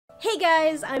Hey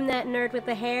guys, I'm that nerd with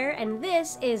the hair, and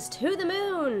this is To the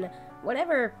Moon!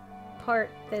 Whatever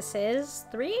part this is.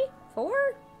 3?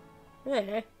 4?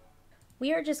 Eh.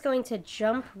 We are just going to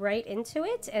jump right into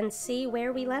it and see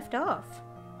where we left off.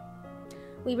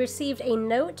 We received a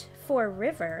note for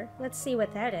River. Let's see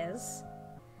what that is.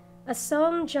 A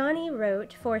song Johnny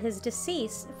wrote for his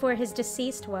deceased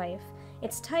wife.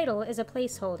 Its title is a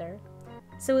placeholder.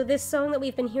 So this song that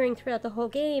we've been hearing throughout the whole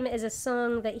game is a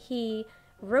song that he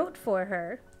wrote for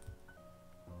her.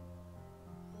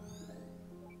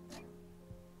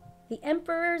 The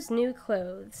Emperor's New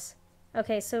Clothes.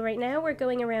 Okay, so right now we're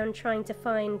going around trying to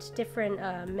find different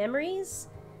memories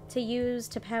to use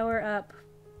to power up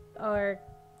our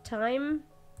time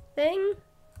thing.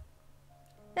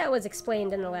 That was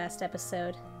explained in the last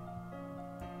episode.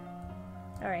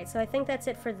 Alright, so I think that's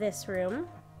it for this room.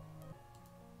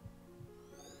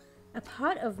 A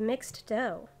pot of mixed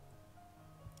dough.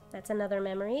 That's another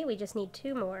memory. We just need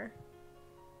 2 more.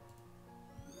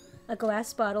 A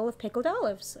glass bottle of pickled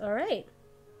olives. Alright.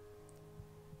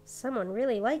 Someone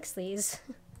really likes these.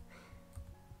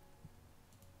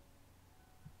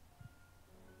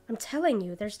 I'm telling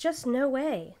you, there's just no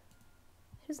way.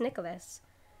 Who's Nicholas?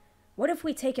 What if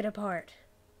we take it apart?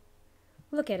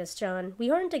 Look at us, John. We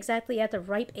aren't exactly at the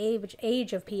ripe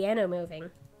age of piano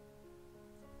moving.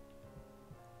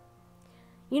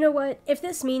 You know what? If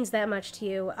this means that much to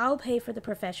you, I'll pay for the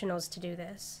professionals to do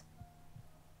this.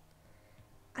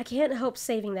 I can't help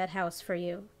saving that house for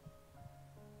you.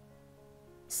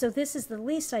 So this is the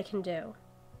least I can do.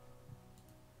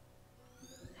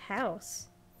 House.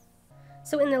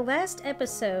 So in the last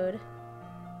episode,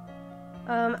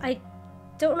 I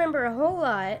don't remember a whole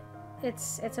lot.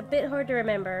 It's a bit hard to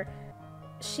remember.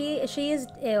 She is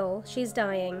ill. She's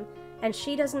dying, and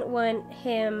she doesn't want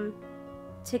him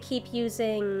to keep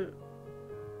using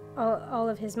all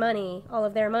of his money, all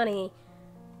of their money,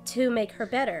 to make her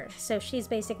better. So she's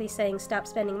basically saying, stop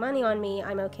spending money on me,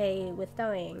 I'm okay with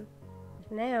dying.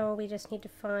 Now we just need to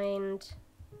find...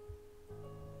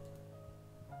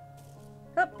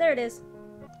 Oh, there it is.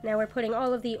 Now we're putting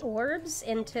all of the orbs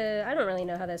into... I don't really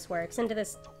know how this works. Into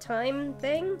this time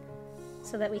thing,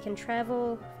 so that we can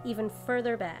travel even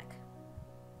further back.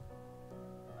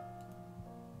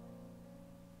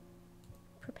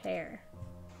 Prepare.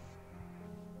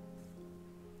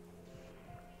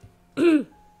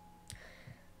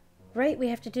 Right, we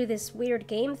have to do this weird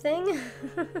game thing?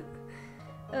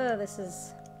 Oh, this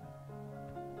is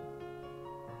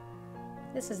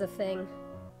a thing.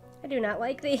 I do not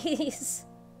like these.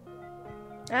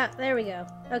 Ah, there we go.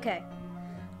 Okay.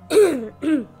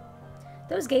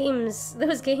 Those games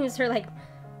are like...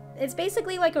 It's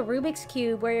basically like a Rubik's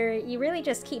Cube where you really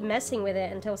just keep messing with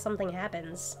it until something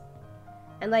happens.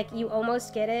 And, like, you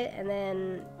almost get it, and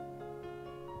then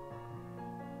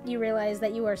you realize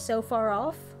that you are so far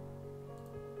off.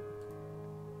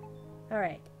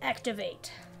 Alright,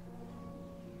 activate.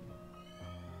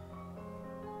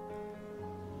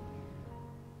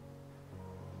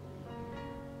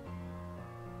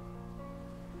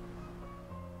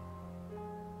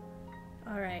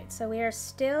 Alright, so we are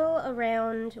still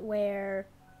around where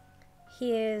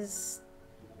he is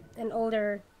an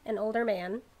older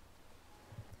man.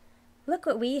 Look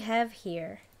what we have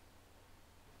here.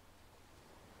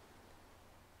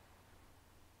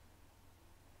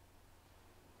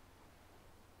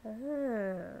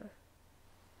 Ah.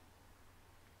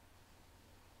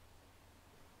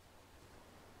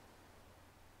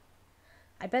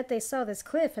 I bet they saw this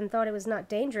cliff and thought it was not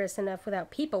dangerous enough without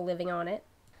people living on it.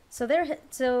 So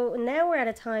now we're at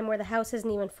a time where the house isn't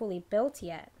even fully built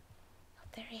yet. Oh,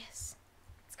 there he is.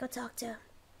 Let's go talk to him.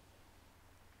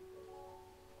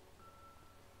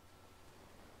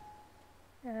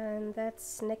 And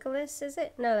that's Nicholas, is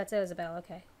it? No, that's Isabel,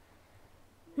 okay.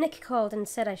 Nick called and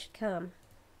said I should come.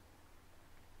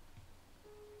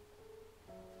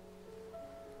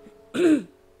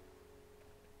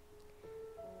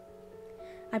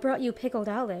 I brought you pickled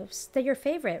olives. They're your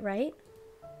favorite, right?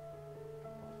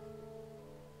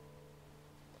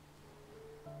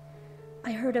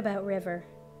 I heard about River.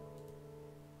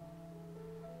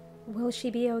 Will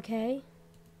she be okay?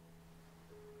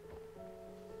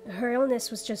 Her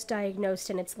illness was just diagnosed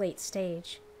in its late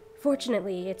stage.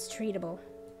 Fortunately, it's treatable.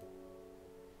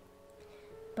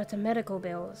 But the medical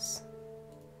bills...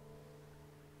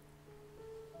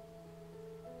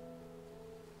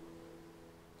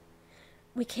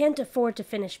 We can't afford to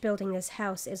finish building this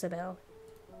house, Isabel.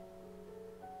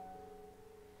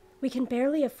 We can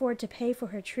barely afford to pay for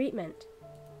her treatment.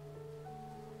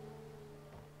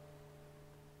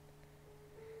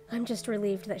 I'm just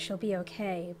relieved that she'll be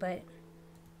okay, but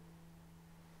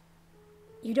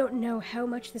You don't know how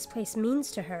much this place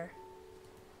means to her.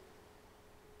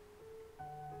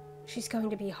 She's going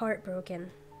to be heartbroken.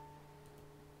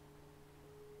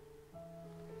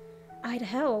 I'd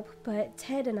help, but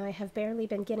Ted and I have barely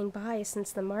been getting by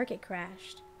since the market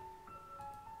crashed.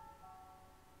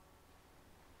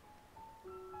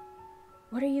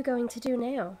 What are you going to do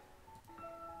now?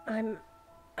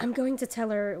 I'm going to tell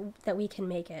her that we can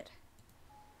make it.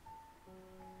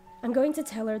 I'm going to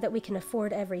tell her that we can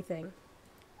afford everything.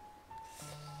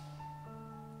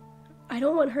 I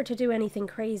don't want her to do anything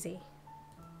crazy.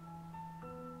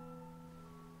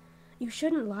 You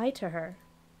shouldn't lie to her.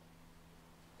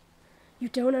 You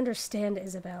don't understand,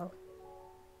 Isabel.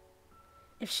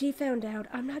 If she found out,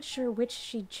 I'm not sure which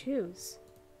she'd choose.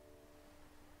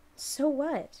 So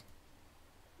what?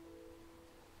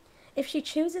 If she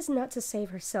chooses not to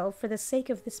save herself for the sake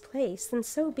of this place, then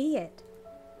so be it.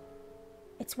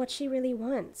 It's what she really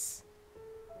wants.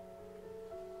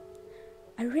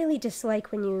 I really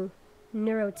dislike when you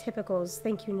neurotypicals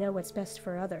think you know what's best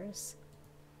for others.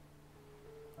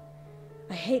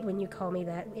 I hate when you call me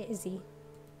that, Izzy.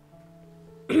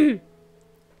 Do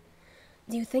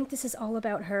you think this is all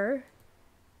about her?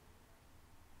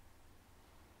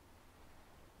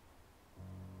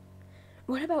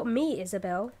 What about me,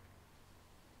 Isabel?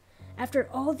 After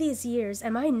all these years,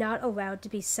 am I not allowed to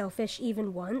be selfish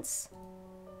even once?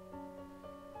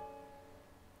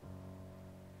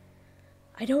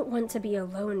 I don't want to be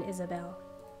alone, Isabel.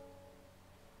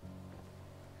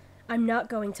 I'm not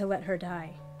going to let her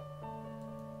die.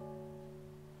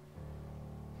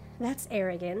 That's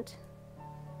arrogant.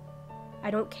 I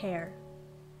don't care.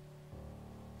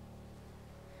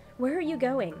 Where are you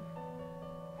going?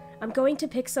 I'm going to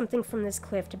pick something from this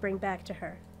cliff to bring back to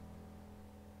her.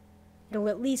 It'll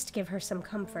at least give her some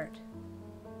comfort.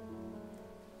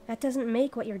 That doesn't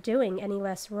make what you're doing any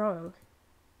less wrong.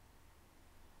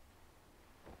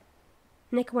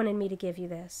 Nick wanted me to give you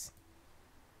this.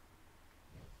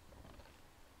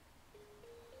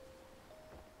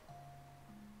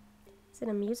 Is it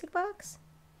a music box?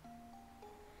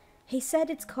 He said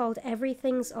it's called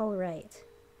Everything's All Right.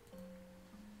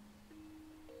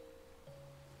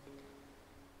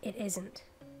 It isn't.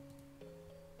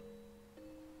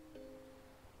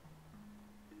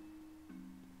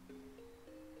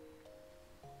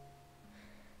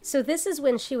 So this is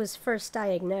when she was first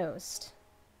diagnosed.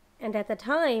 And at the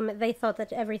time, they thought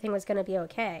that everything was going to be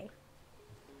okay.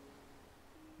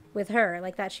 With her,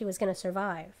 like that she was going to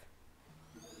survive.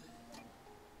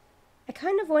 I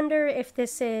kind of wonder if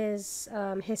this is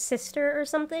his sister or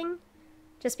something.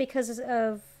 Just because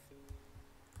of...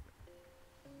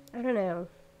 I don't know.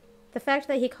 The fact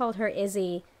that he called her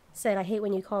Izzy, said, I hate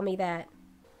when you call me that.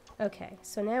 Okay,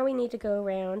 so now we need to go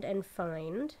around and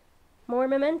find more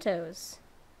mementos.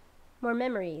 More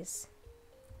memories.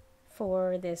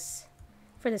 For this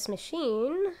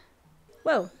machine.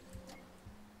 Whoa.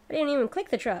 I didn't even click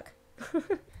the truck.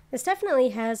 This definitely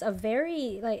has a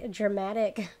very, like,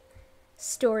 dramatic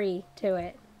story to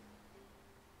it.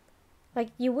 Like,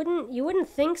 you wouldn't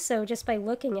think so just by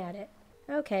looking at it.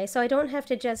 Okay, so I don't have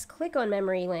to just click on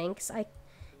memory links.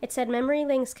 It said memory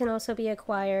links can also be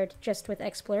acquired just with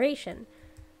exploration.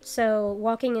 So,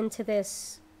 walking into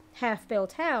this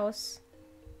half-built house,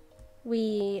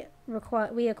 we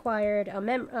acquired a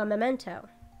memento.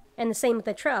 And the same with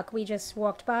the truck, we just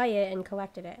walked by it and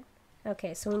collected it.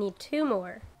 Okay, so we need 2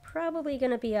 more. Probably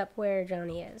gonna be up where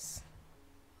Johnny is.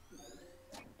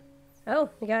 Oh,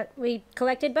 we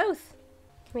collected both.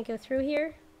 Can we go through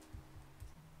here?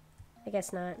 I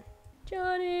guess not.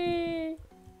 Johnny!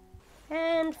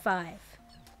 And 5.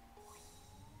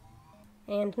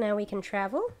 And now we can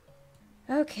travel?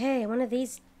 Okay, one of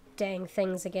these dang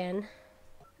things again.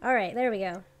 Alright, there we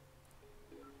go.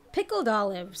 Pickled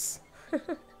olives.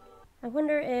 I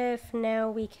wonder if now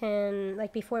we can,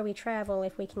 like before we travel,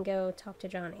 if we can go talk to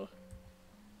Johnny.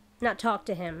 Not talk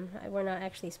to him. We're not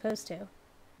actually supposed to.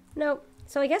 Nope.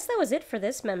 So I guess that was it for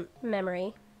this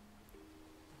memory.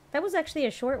 That was actually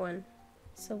a short one.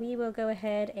 So we will go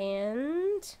ahead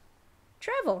and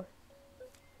travel.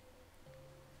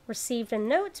 Received a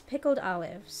note, pickled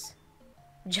olives.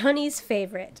 Johnny's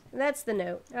favorite. That's the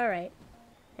note. Alright.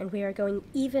 And we are going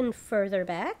even further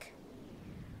back.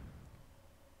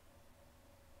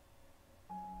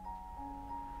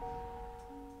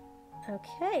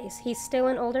 Okay, so he's still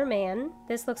an older man.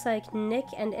 This looks like Nick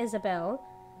and Isabel.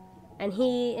 And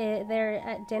they're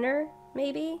at dinner,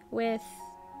 maybe, with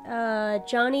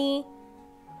Johnny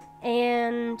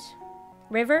and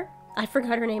River. I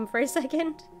forgot her name for a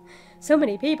second. So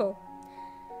many people.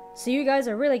 So you guys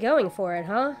are really going for it,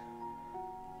 huh?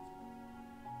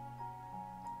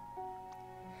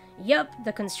 Yup,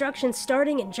 the construction's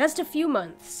starting in just a few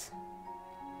months.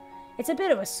 It's a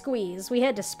bit of a squeeze. We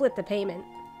had to split the payment.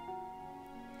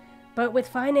 But with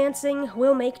financing,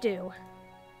 we'll make do.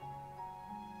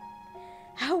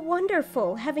 How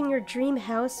wonderful, having your dream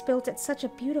house built at such a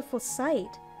beautiful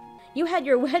site. You had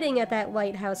your wedding at that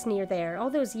lighthouse near there all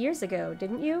those years ago,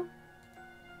 didn't you?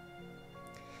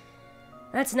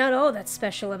 That's not all that's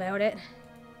special about it.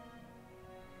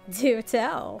 Do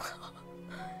tell.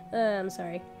 I'm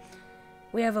sorry.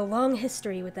 We have a long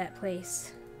history with that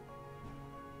place.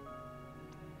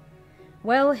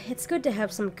 Well, it's good to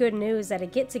have some good news at a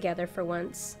get-together for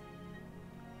once.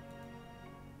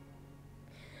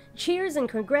 Cheers and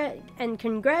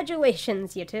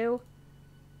congratulations, you two.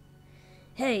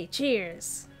 Hey,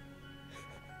 cheers.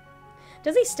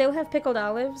 Does he still have pickled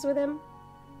olives with him?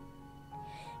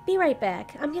 Be right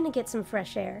back. I'm gonna get some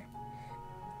fresh air.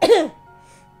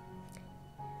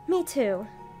 Me too.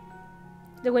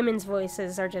 The women's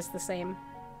voices are just the same.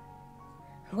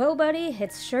 Well, buddy,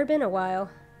 it's sure been a while.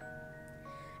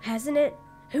 Hasn't it?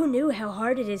 Who knew how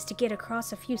hard it is to get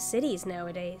across a few cities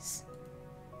nowadays?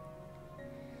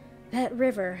 That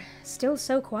river, still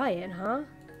so quiet, huh?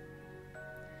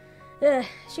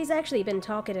 She's actually been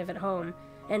talkative at home,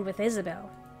 and with Isabel.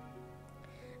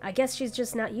 I guess she's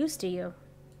just not used to you.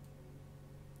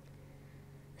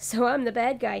 So I'm the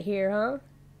bad guy here, huh?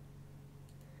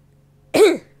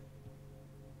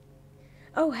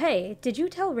 Oh, hey, did you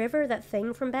tell River that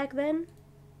thing from back then?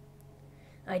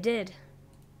 I did.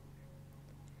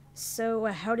 So,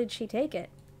 how did she take it?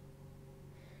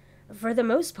 For the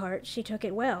most part, she took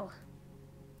it well.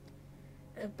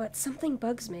 But something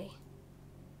bugs me.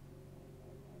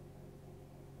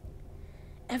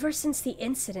 Ever since the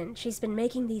incident, she's been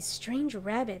making these strange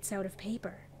rabbits out of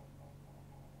paper.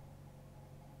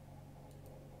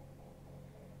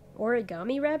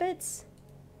 Origami rabbits?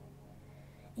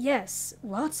 Yes,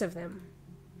 lots of them.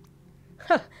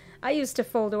 Huh, I used to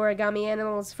fold origami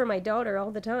animals for my daughter all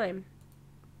the time.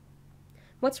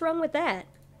 What's wrong with that?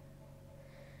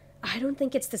 I don't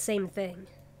think it's the same thing.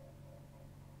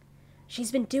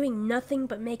 She's been doing nothing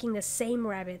but making the same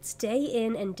rabbits day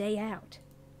in and day out.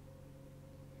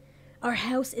 Our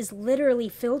house is literally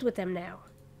filled with them now.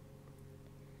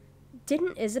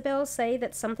 Didn't Isabel say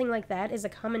that something like that is a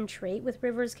common trait with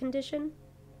River's condition?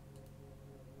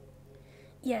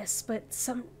 Yes, but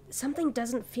something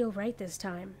doesn't feel right this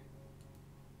time.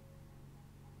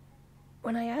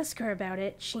 When I ask her about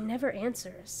it, she never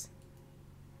answers.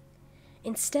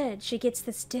 Instead, she gets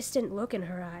this distant look in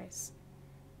her eyes.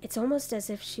 It's almost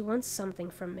as if she wants something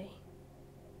from me.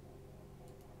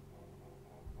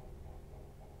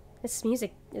 This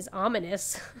music is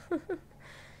ominous.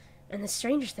 And the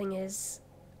strange thing is,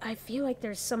 I feel like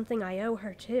there's something I owe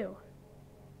her too.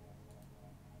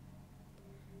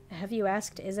 Have you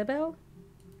asked Isabel?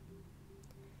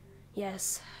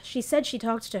 Yes, she said she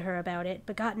talked to her about it,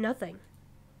 but got nothing.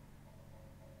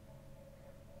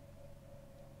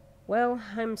 Well,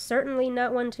 I'm certainly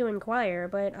not one to inquire,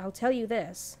 but I'll tell you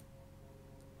this.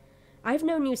 I've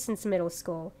known you since middle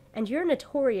school, and you're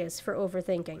notorious for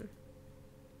overthinking.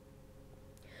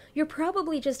 You're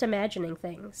probably just imagining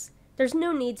things. There's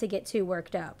no need to get too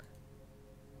worked up.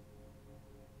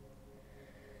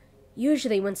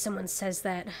 Usually when someone says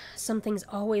that, something's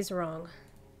always wrong.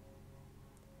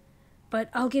 But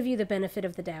I'll give you the benefit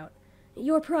of the doubt.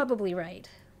 You're probably right.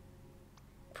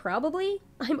 Probably?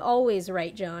 I'm always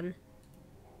right, John.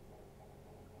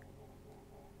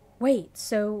 Wait,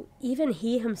 so even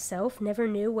he himself never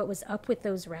knew what was up with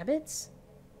those rabbits?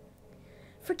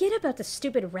 Forget about the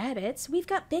stupid rabbits. We've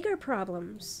got bigger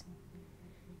problems.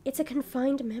 It's a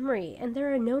confined memory, and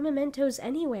there are no mementos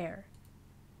anywhere.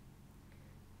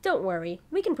 Don't worry,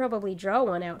 we can probably draw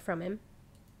one out from him.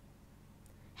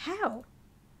 How?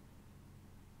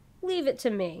 Leave it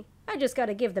to me. I just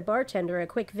gotta give the bartender a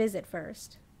quick visit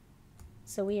first.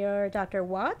 So we are Dr.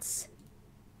 Watts?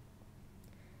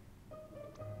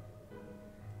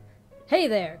 Hey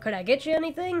there, could I get you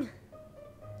anything?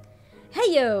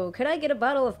 Hey yo, could I get a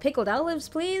bottle of pickled olives,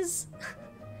 please?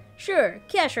 Sure,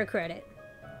 cash or credit.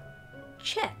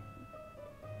 Check.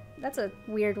 That's a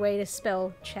weird way to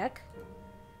spell check.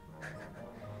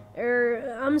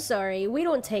 I'm sorry, we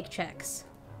don't take checks.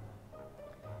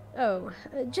 Oh,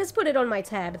 just put it on my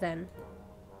tab then.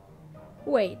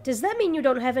 Wait, does that mean you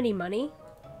don't have any money?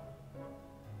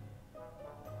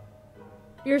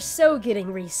 You're so getting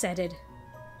resetted.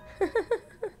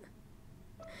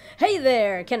 Hey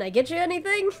there, can I get you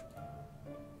anything?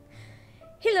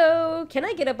 Hello, can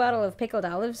I get a bottle of pickled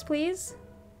olives, please?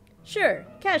 Sure,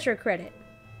 cash or credit.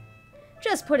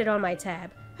 Just put it on my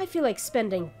tab. I feel like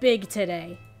spending big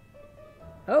today.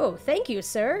 Oh, thank you,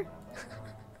 sir.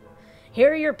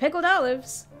 Here are your pickled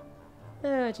olives.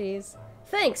 Oh, jeez.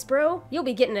 Thanks, bro. You'll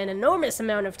be getting an enormous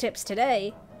amount of tips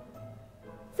today.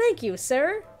 Thank you,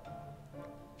 sir.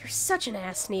 You're such an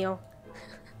ass, Neil.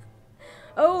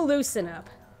 Oh, loosen up.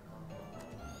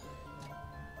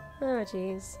 Oh,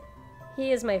 jeez.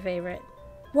 He is my favorite.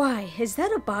 Why, is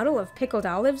that a bottle of pickled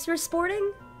olives you're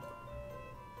sporting?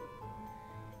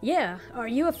 Yeah, are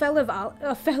you a fellow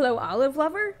olive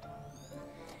lover?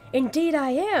 Indeed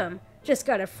I am. Just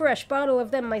got a fresh bottle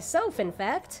of them myself, in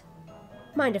fact.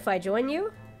 Mind if I join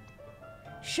you?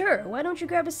 Sure, why don't you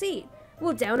grab a seat?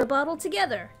 We'll down a bottle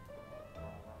together.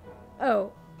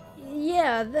 Oh,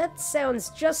 yeah, that sounds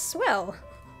just swell.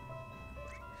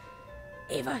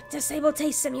 Ava, disable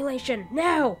taste simulation,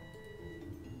 now!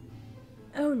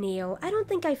 Oh, Neil, I don't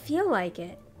think I feel like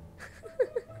it.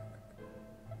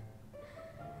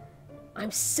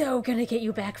 I'm so gonna get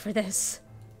you back for this.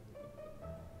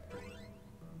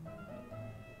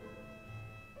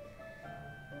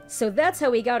 So that's how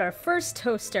we got our first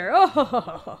toaster.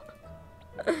 Oh!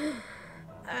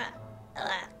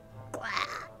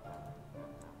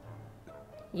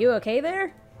 You okay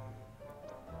there?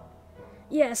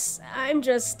 Yes, I'm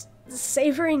just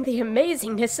savoring the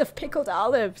amazingness of pickled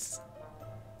olives.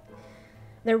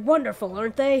 They're wonderful,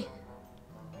 aren't they?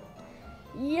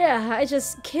 Yeah, I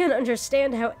just can't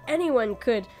understand how anyone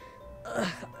could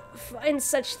find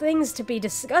such things to be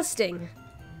disgusting.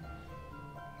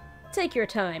 Take your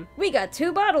time. We got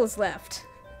 2 bottles left.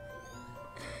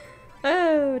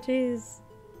 Oh, jeez.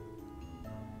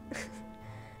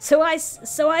 So I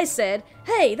said,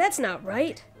 hey, that's not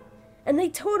right. And they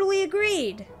totally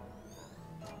agreed.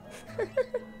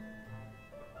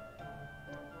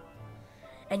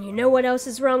 And you know what else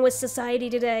is wrong with society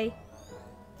today?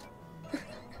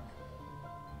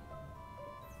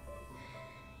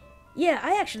 Yeah,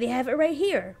 I actually have it right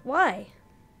here. Why?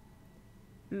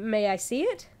 May I see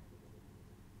it?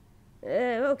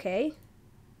 Okay.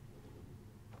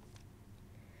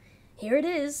 Here it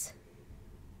is.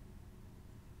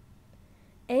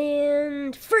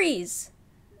 And freeze!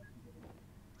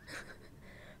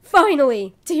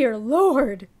 Finally! Dear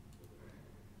Lord!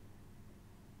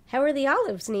 How are the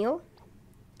olives, Neil?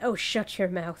 Oh, shut your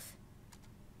mouth.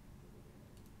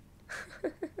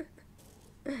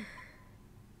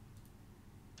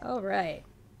 All right.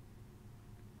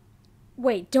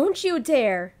 Wait, don't you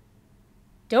dare.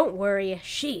 Don't worry,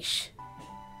 sheesh.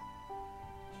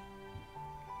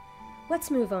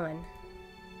 Let's move on.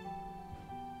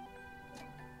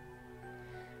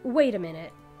 Wait a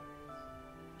minute.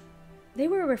 They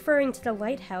were referring to the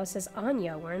lighthouse as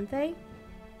Anya, weren't they?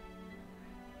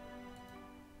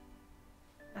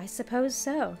 I suppose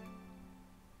so.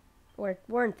 Or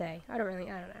weren't they? I don't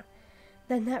know.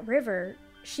 Then that river,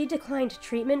 she declined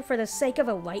treatment for the sake of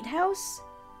a lighthouse?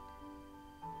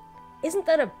 Isn't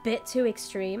that a bit too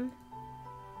extreme?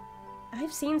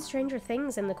 I've seen stranger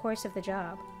things in the course of the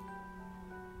job.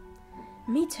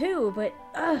 Me too, but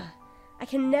I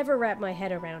can never wrap my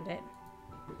head around it.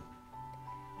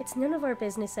 It's none of our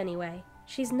business anyway.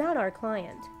 She's not our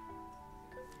client.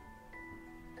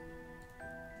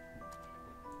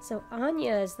 So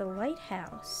Anya is the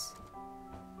lighthouse.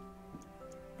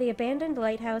 The abandoned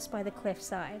lighthouse by the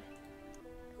cliffside.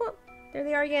 Oh, there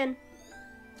they are again.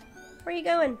 Where are you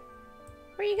going?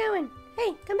 Where are you going?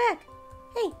 Hey, come back!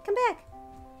 Hey, come back!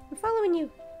 I'm following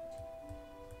you.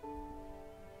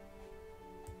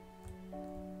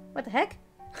 What the heck?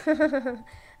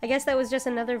 I guess that was just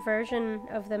another version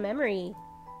of the memory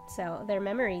cell, their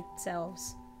memory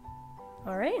selves.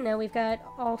 Alright, now we've got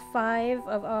all 5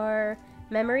 of our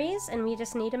memories, and we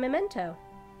just need a memento.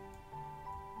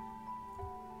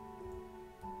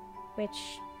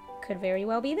 Which could very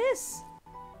well be this.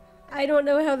 I don't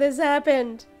know how this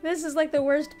happened. This is like the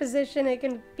worst position it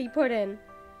can be put in.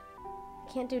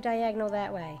 Can't do diagonal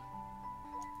that way.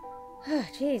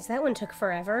 Jeez, that one took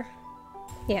forever.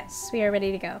 Yes, we are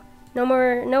ready to go.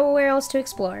 Nowhere else to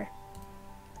explore.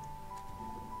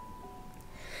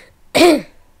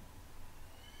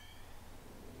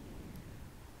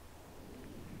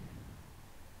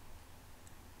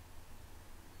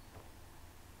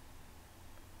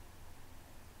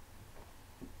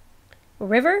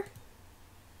 River?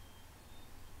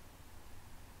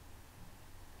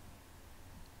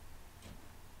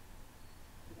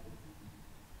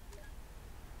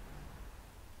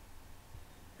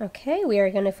 Okay, we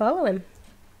are going to follow him.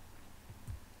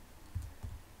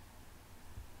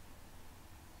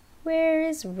 Where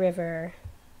is River?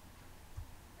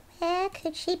 Where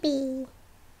could she be?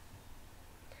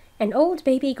 An old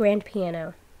baby grand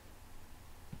piano.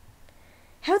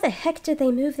 How the heck did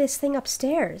they move this thing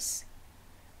upstairs?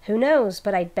 Who knows,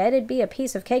 but I'd bet it'd be a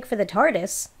piece of cake for the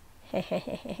TARDIS.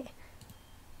 Hehehehe.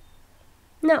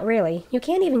 Not really. You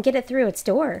can't even get it through its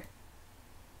door.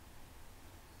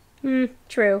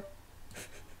 True.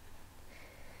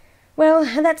 Well,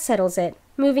 that settles it.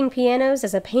 Moving pianos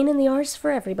is a pain in the arse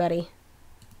for everybody.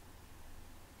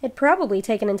 It'd probably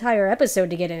take an entire episode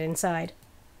to get it inside.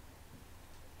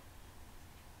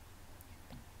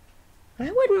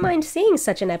 I wouldn't mind seeing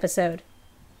such an episode.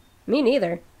 Me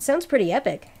neither. Sounds pretty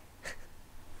epic.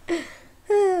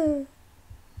 They're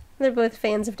both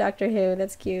fans of Doctor Who.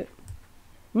 That's cute.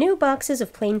 New boxes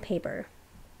of plain paper.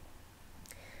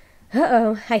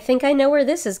 Uh-oh, I think I know where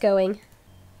this is going.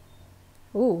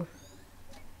 Ooh.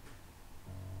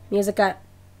 Music got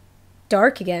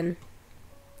dark again.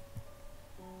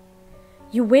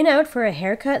 You went out for a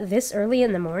haircut this early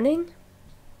in the morning?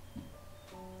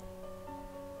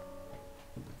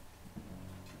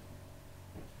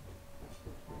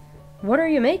 What are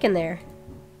you making there?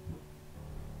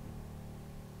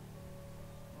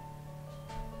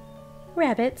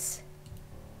 Rabbits.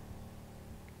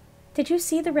 Did you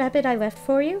see the rabbit I left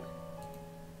for you?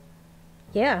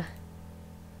 Yeah.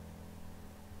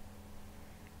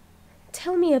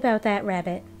 Tell me about that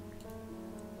rabbit.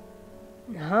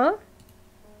 Huh?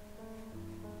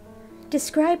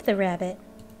 Describe the rabbit.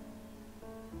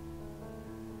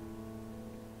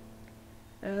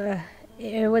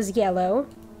 It was yellow.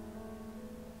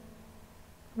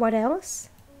 What else?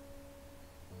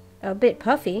 A bit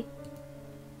puffy.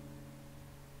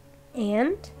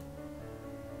 And?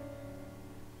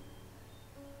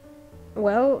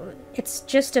 Well, it's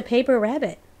just a paper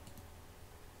rabbit.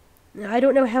 I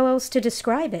don't know how else to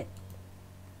describe it.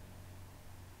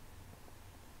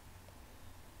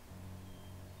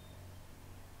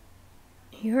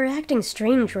 You're acting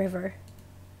strange, River.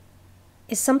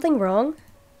 Is something wrong?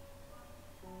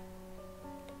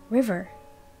 River.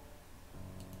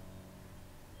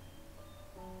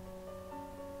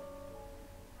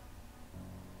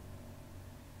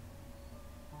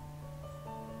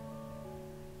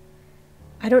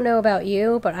 I don't know about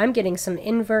you, but I'm getting some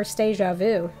inverse deja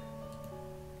vu.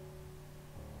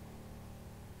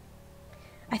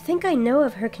 I think I know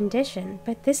of her condition,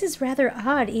 but this is rather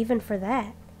odd even for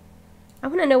that. I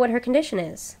want to know what her condition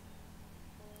is.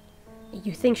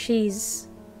 You think she's...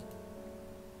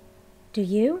 Do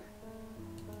you?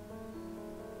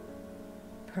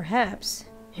 Perhaps.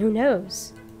 Who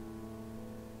knows?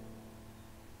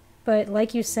 But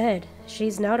like you said,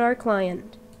 she's not our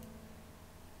client.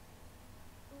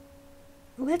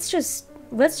 Let's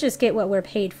just get what we're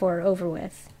paid for over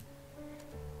with.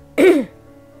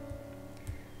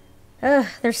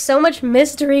 There's so much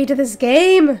mystery to this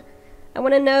game. I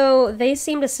want to know, they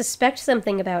seem to suspect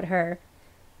something about her.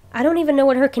 I don't even know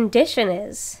what her condition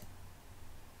is.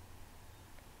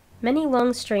 Many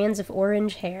long strands of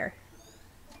orange hair.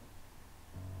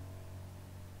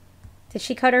 Did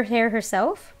she cut her hair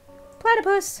herself?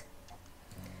 Platypus!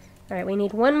 Alright, we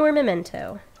need one more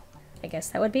memento. I guess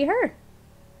that would be her.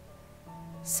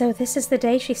 So this is the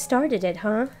day she started it,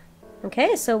 huh?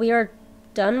 Okay, so we are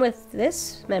done with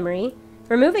this memory.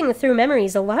 We're moving through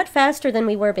memories a lot faster than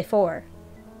we were before.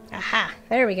 Aha,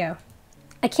 there we go.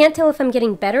 I can't tell if I'm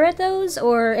getting better at those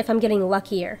or if I'm getting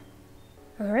luckier.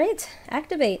 Alright,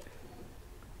 activate.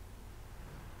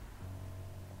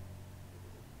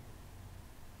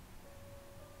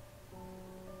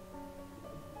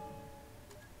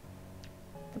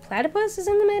 The platypus is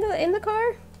in the middle, in the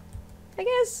car? I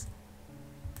guess.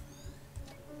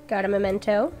 Got a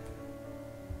memento.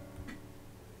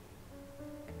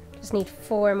 Just need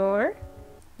 4 more.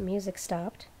 The music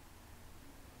stopped.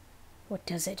 What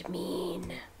does it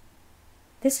mean?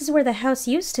 This is where the house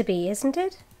used to be, isn't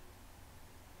it?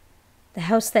 The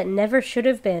house that never should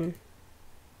have been.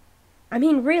 I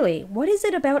mean, really, what is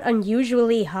it about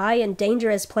unusually high and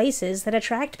dangerous places that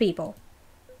attract people?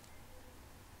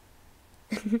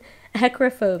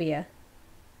 Acrophobia.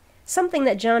 Something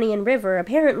that Johnny and River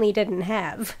apparently didn't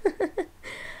have.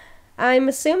 I'm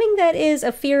assuming that is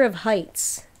a fear of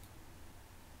heights.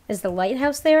 Is the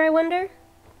lighthouse there, I wonder?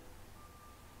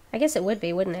 I guess it would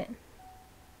be, wouldn't it?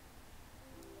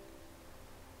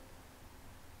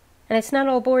 And it's not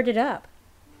all boarded up.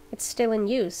 It's still in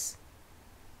use.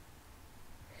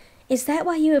 Is that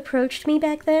why you approached me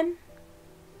back then?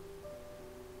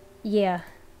 Yeah.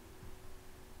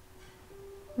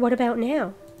 What about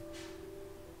now?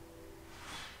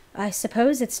 I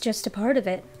suppose it's just a part of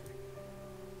it.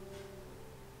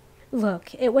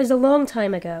 Look, it was a long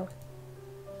time ago.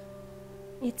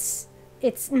 It's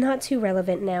not too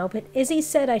relevant now, but Izzy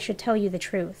said I should tell you the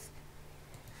truth.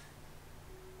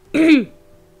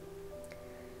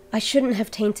 I shouldn't have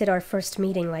tainted our first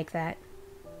meeting like that.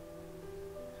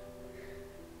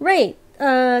 Right,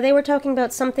 they were talking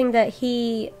about something that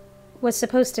he was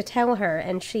supposed to tell her,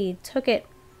 and she took it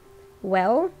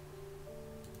well.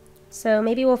 So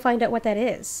maybe we'll find out what that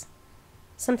is.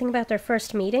 Something about their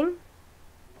first meeting?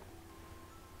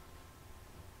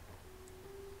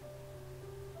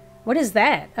 What is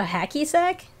that? A hacky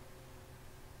sack?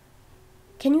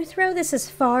 Can you throw this as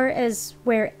far as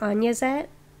where Anya's at?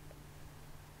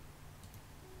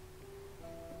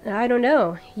 I don't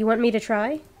know. You want me to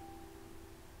try?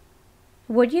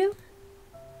 Would you?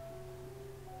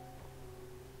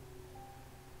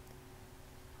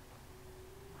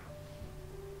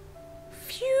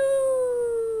 Phew!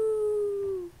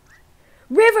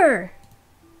 River!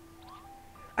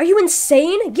 Are you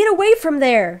insane? Get away from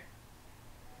there!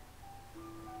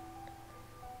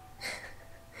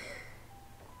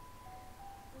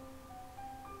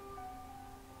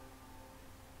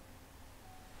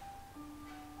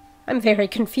 I'm very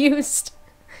confused.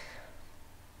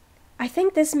 I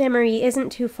think this memory isn't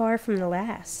too far from the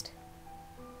last.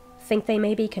 Think they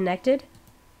may be connected?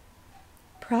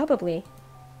 Probably.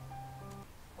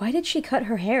 Why did she cut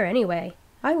her hair anyway?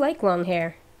 I like long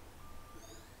hair.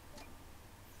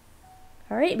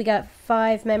 Alright, we got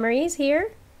 5 memories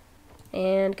here.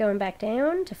 And going back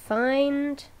down to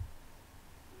find...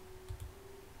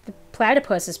 The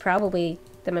platypus is probably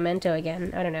the memento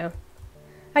again. I don't know.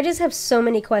 I just have so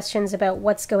many questions about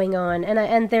what's going on,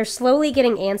 and they're slowly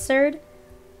getting answered,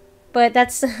 but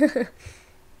that's... and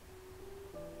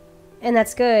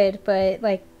that's good, but,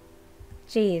 like,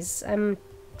 geez, I'm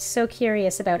so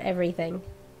curious about everything.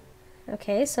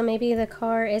 Okay, so maybe the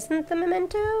car isn't the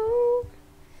memento?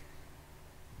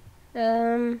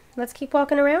 Let's keep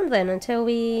walking around then until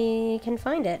we can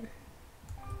find it.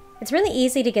 It's really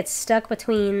easy to get stuck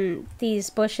between these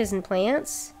bushes and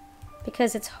plants,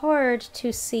 because it's hard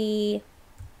to see.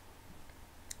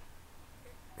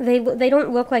 They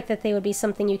don't look like that they would be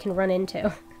something you can run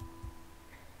into.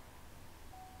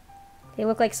 They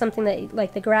look like something that,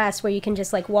 like the grass, where you can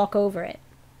just like walk over it.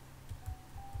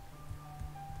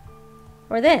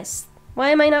 Or this. Why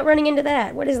am I not running into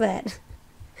that? What is that?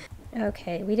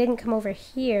 Okay, we didn't come over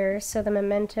here, so the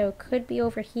memento could be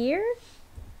over here?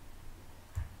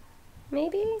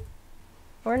 Maybe?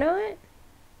 Or not?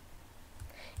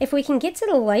 If we can get to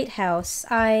the lighthouse,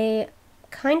 I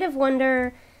kind of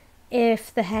wonder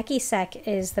if the hacky sack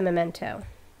is the memento.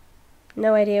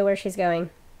 No idea where she's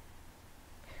going.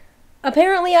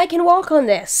 Apparently I can walk on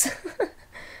this!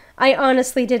 I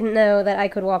honestly didn't know that I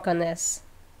could walk on this.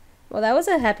 Well, that was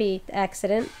a happy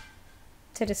accident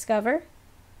to discover.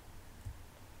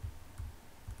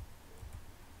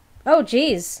 Oh,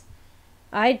 geez.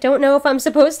 I don't know if I'm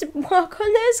supposed to walk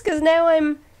on this, because now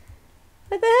I'm...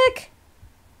 What the heck?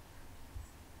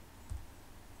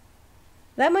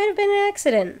 That might have been an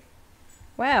accident.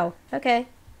 Wow, okay.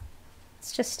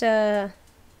 Let's just, let's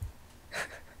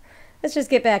just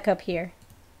get back up here.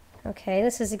 Okay,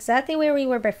 this is exactly where we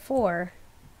were before.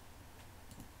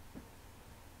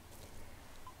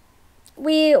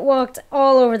 We walked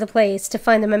all over the place to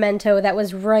find the memento that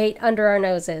was right under our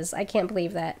noses. I can't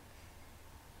believe that.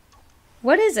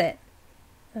 What is it?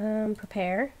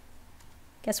 Prepare.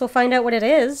 Guess we'll find out what it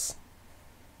is.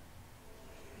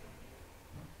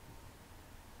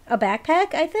 A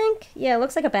backpack, I think? Yeah, it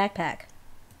looks like a backpack.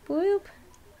 Boop.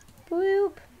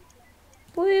 Boop.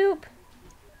 Boop.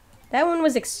 That one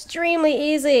was extremely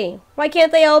easy. Why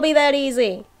can't they all be that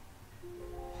easy?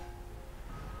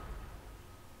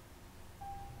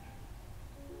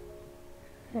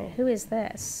 Alright, who is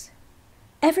this?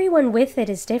 Everyone with it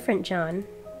is different, John.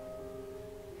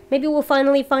 Maybe we'll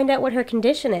finally find out what her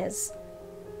condition is.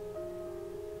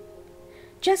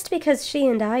 Just because she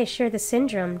and I share the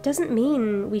syndrome doesn't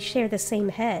mean we share the same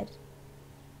head.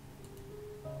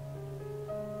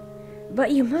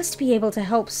 But you must be able to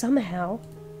help somehow.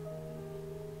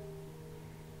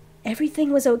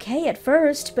 Everything was okay at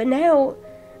first, but now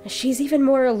she's even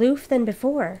more aloof than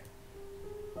before.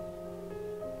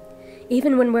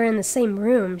 Even when we're in the same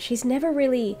room, she's never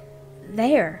really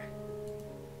there.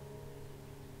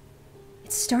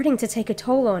 It's starting to take a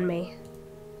toll on me.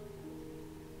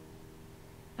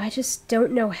 I just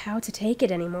don't know how to take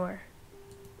it anymore.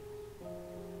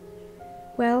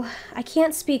 Well, I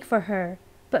can't speak for her,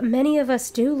 but many of us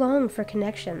do long for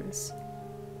connections.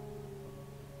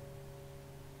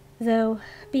 Though,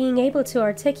 being able to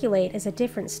articulate is a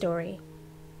different story.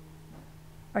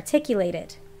 Articulate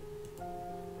it.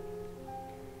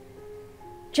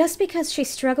 Just because she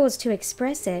struggles to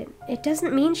express it, it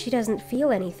doesn't mean she doesn't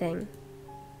feel anything.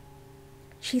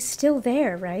 She's still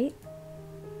there, right?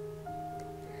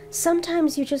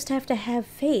 Sometimes you just have to have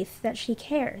faith that she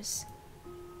cares.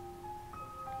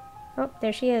 Oh,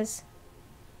 there she is.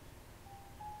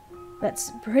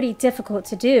 That's pretty difficult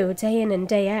to do, day in and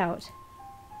day out.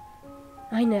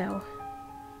 I know.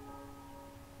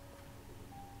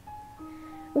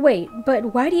 Wait,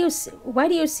 but why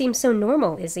do you seem so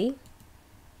normal, Izzy?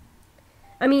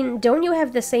 I mean, don't you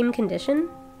have the same condition?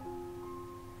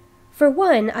 For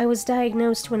one, I was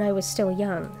diagnosed when I was still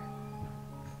young.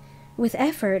 With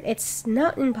effort, it's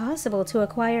not impossible to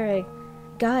acquire a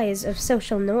guise of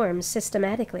social norms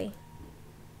systematically.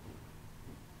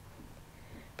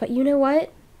 But you know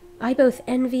what? I both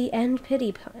envy and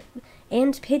pity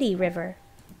River.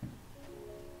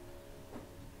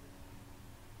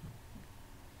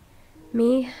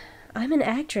 Me, I'm an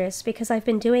actress because I've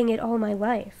been doing it all my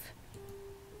life.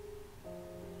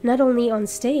 Not only on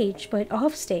stage, but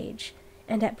off stage,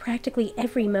 and at practically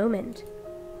every moment.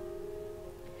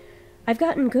 I've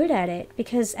gotten good at it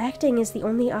because acting is the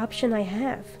only option I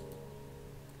have.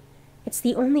 It's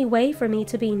the only way for me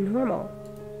to be normal.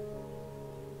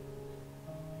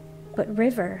 But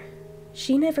River,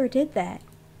 she never did that.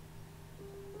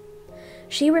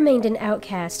 She remained an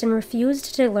outcast and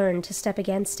refused to learn to step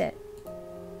against it.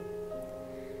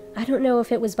 I don't know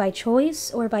if it was by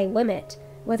choice or by limit,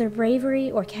 whether bravery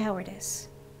or cowardice.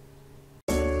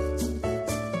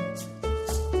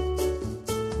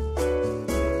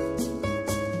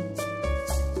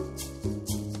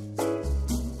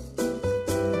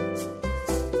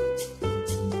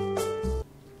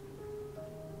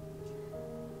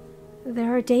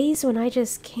 There are days when I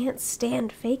just can't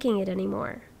stand faking it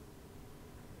anymore.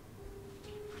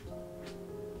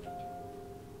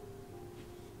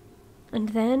 And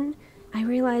then I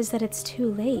realize that it's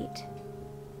too late.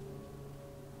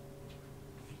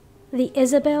 The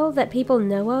Isabel that people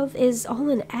know of is all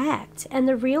an act, and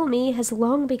the real me has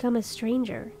long become a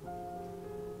stranger.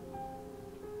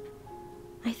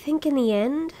 I think in the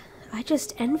end, I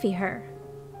just envy her.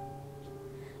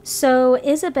 So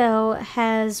Isabel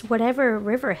has whatever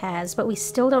River has, but we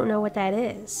still don't know what that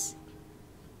is.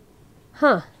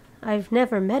 Huh, I've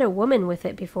never met a woman with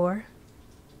it before.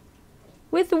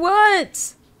 With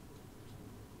what?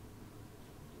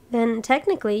 Then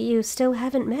technically you still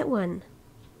haven't met one.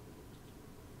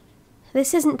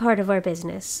 This isn't part of our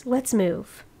business. Let's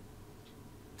move.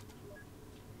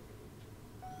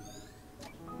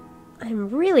 I'm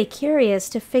really curious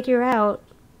to figure out.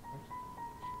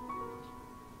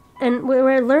 And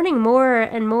we're learning more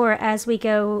and more as we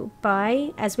go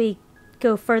by, as we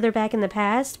go further back in the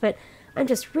past, but I'm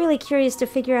just really curious to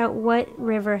figure out what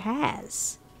River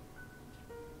has.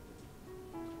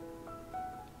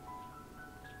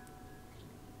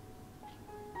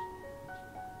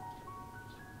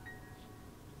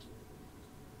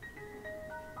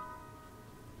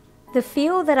 The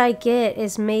feel that I get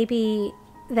is maybe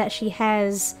that she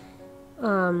has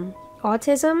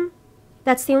autism.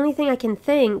 That's the only thing I can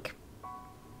think.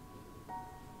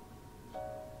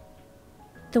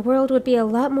 The world would be a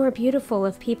lot more beautiful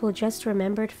if people just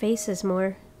remembered faces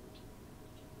more.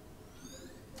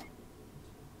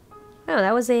 Oh,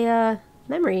 that was a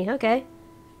memory, okay.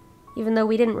 Even though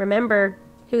we didn't remember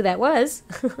who that was.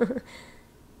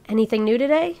 Anything new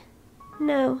today?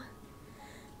 No.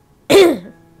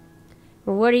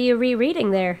 What are you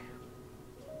rereading there?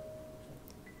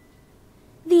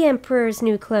 The Emperor's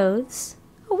New Clothes.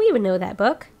 Oh, we would know that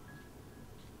book.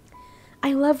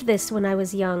 I loved this when I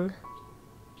was young.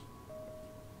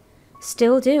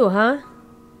 Still do, huh?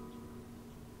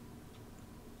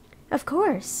 Of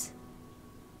course.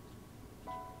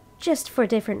 Just for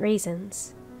different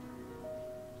reasons.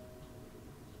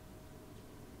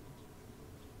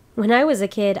 When I was a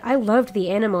kid, I loved the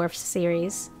Animorphs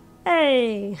series.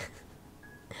 Hey!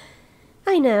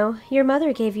 I know, your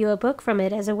mother gave you a book from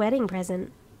it as a wedding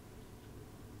present.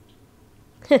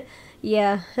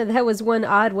 Yeah, that was one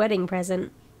odd wedding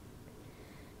present.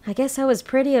 I guess I was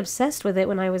pretty obsessed with it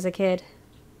when I was a kid.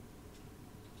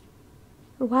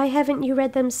 Why haven't you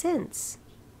read them since?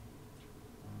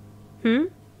 I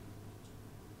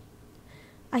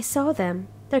saw them.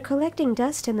 They're collecting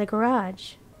dust in the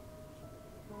garage.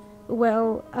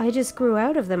 Well, I just grew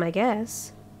out of them, I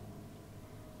guess.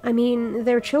 I mean,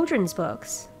 they're children's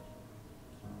books.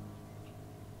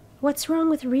 What's wrong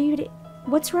with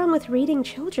reading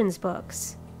children's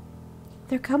books?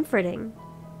 They're comforting.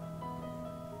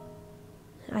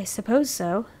 I suppose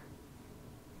so.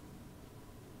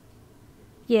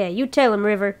 Yeah, you tell him,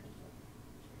 River.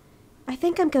 I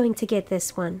think I'm going to get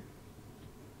this one.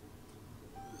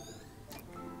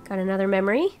 Got another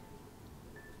memory?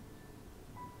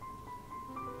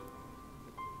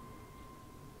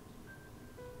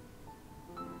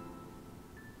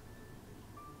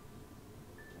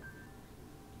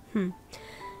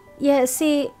 Yeah,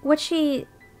 see,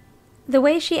 the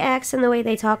way she acts and the way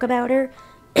they talk about her,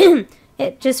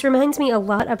 it just reminds me a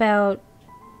lot about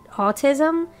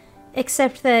autism,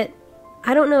 except that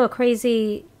I don't know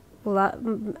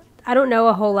I don't know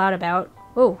a whole lot about...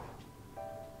 Oh.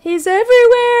 He's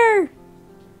everywhere!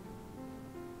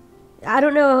 I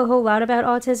don't know a whole lot about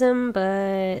autism,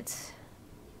 but...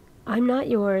 I'm not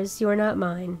yours, you're not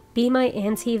mine. Be my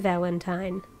Auntie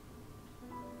Valentine.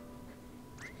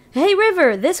 Hey,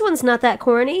 River, this one's not that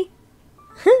corny.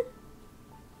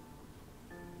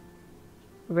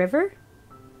 River?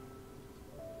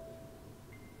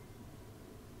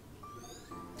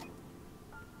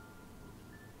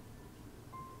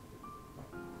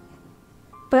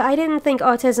 But I didn't think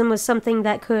autism was something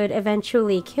that could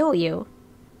eventually kill you.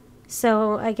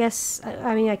 So I guess,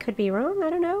 I mean, I could be wrong, I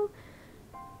don't know.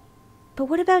 But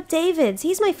what about David's?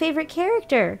 He's my favorite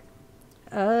character.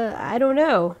 I don't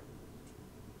know.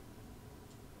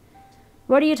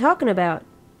 What are you talking about?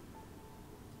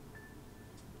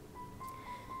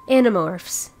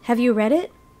 Animorphs. Have you read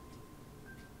it?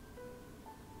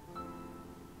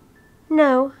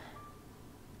 No.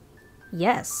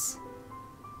 Yes.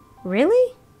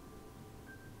 Really?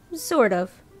 Sort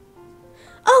of.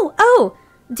 Oh!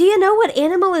 Do you know what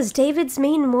animal is David's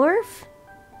main morph?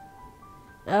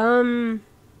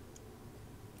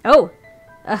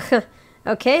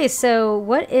 Okay, so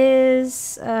what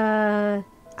is, I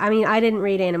mean, I didn't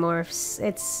read Animorphs.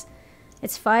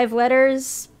 It's 5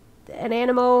 letters, an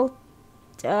animal,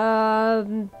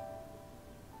 tiger.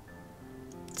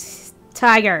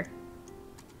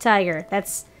 Tiger.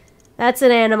 That's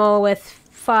an animal with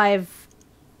 5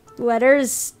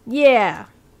 letters. Yeah.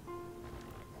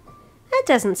 That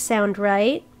doesn't sound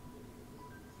right.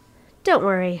 Don't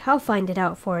worry, I'll find it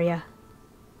out for you.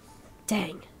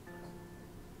 Dang.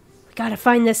 We gotta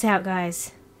find this out,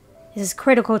 guys. This is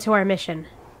critical to our mission.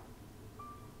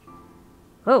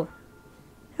 Whoa.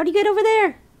 How'd you get over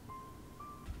there?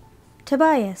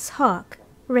 Tobias, Hawk.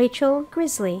 Rachel,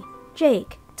 Grizzly.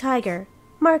 Jake, Tiger.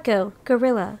 Marco,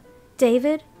 Gorilla.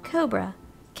 David, Cobra.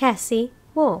 Cassie,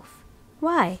 Wolf.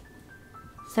 Why?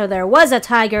 So there was a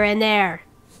tiger in there.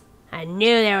 I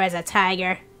knew there was a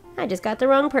tiger. I just got the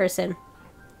wrong person.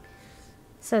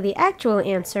 So the actual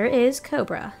answer is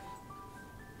Cobra.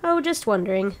 Oh, just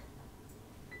wondering.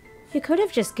 You could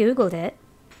have just Googled it.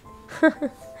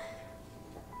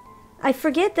 I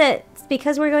forget that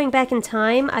because we're going back in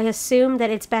time, I assume that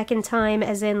it's back in time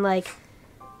as in, like...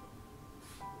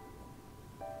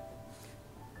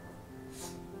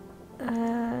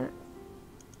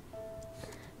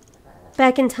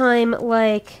 back in time,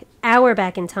 like, our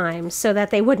back in time, so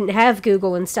that they wouldn't have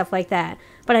Google and stuff like that.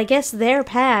 But I guess their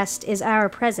past is our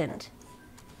present.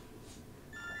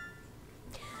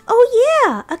 Oh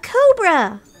yeah! A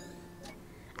cobra!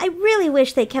 I really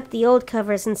wish they kept the old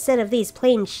covers instead of these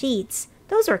plain sheets.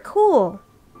 Those are cool.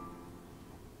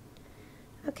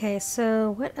 Okay,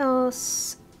 so what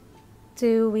else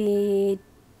do we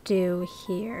do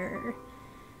here?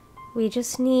 We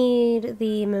just need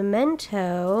the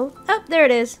memento. Oh, there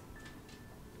it is.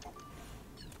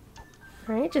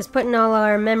 Alright, just putting all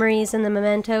our memories in the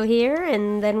memento here,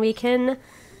 and then we can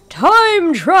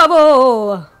time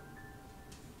travel!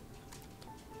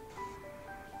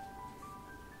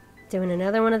 Doing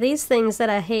another one of these things that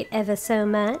I hate ever so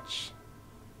much.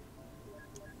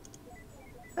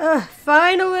 Ugh,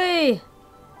 finally!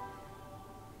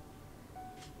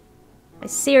 I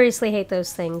seriously hate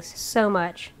those things so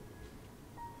much.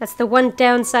 That's the one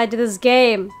downside to this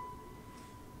game.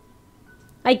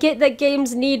 I get that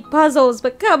games need puzzles,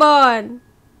 but come on!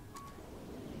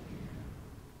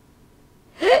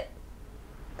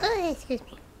 Oh, excuse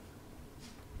me.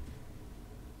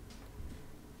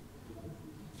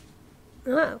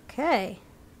 Okay.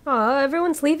 Oh,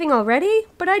 everyone's leaving already?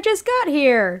 But I just got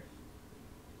here!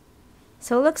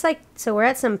 So it looks like... So we're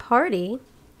at some party.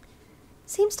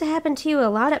 Seems to happen to you a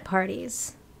lot at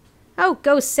parties. Oh,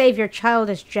 go save your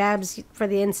childish jabs for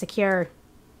the insecure.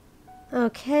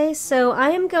 Okay, so I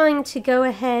am going to go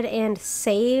ahead and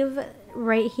save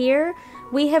right here.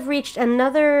 We have reached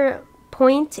another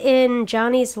point in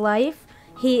Johnny's life.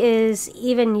 He is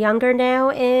even younger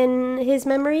now in his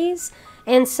memories.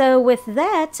 And so with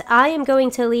that, I am going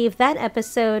to leave that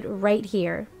episode right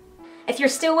here. If you're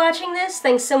still watching this,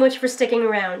 thanks so much for sticking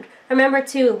around. Remember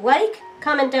to like,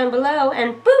 comment down below,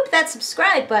 and boop that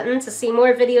subscribe button to see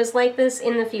more videos like this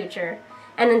in the future.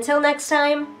 And until next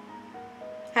time,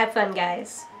 have fun,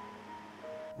 guys.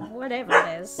 Whatever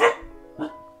it is.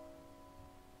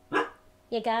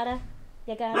 You gotta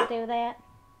do that.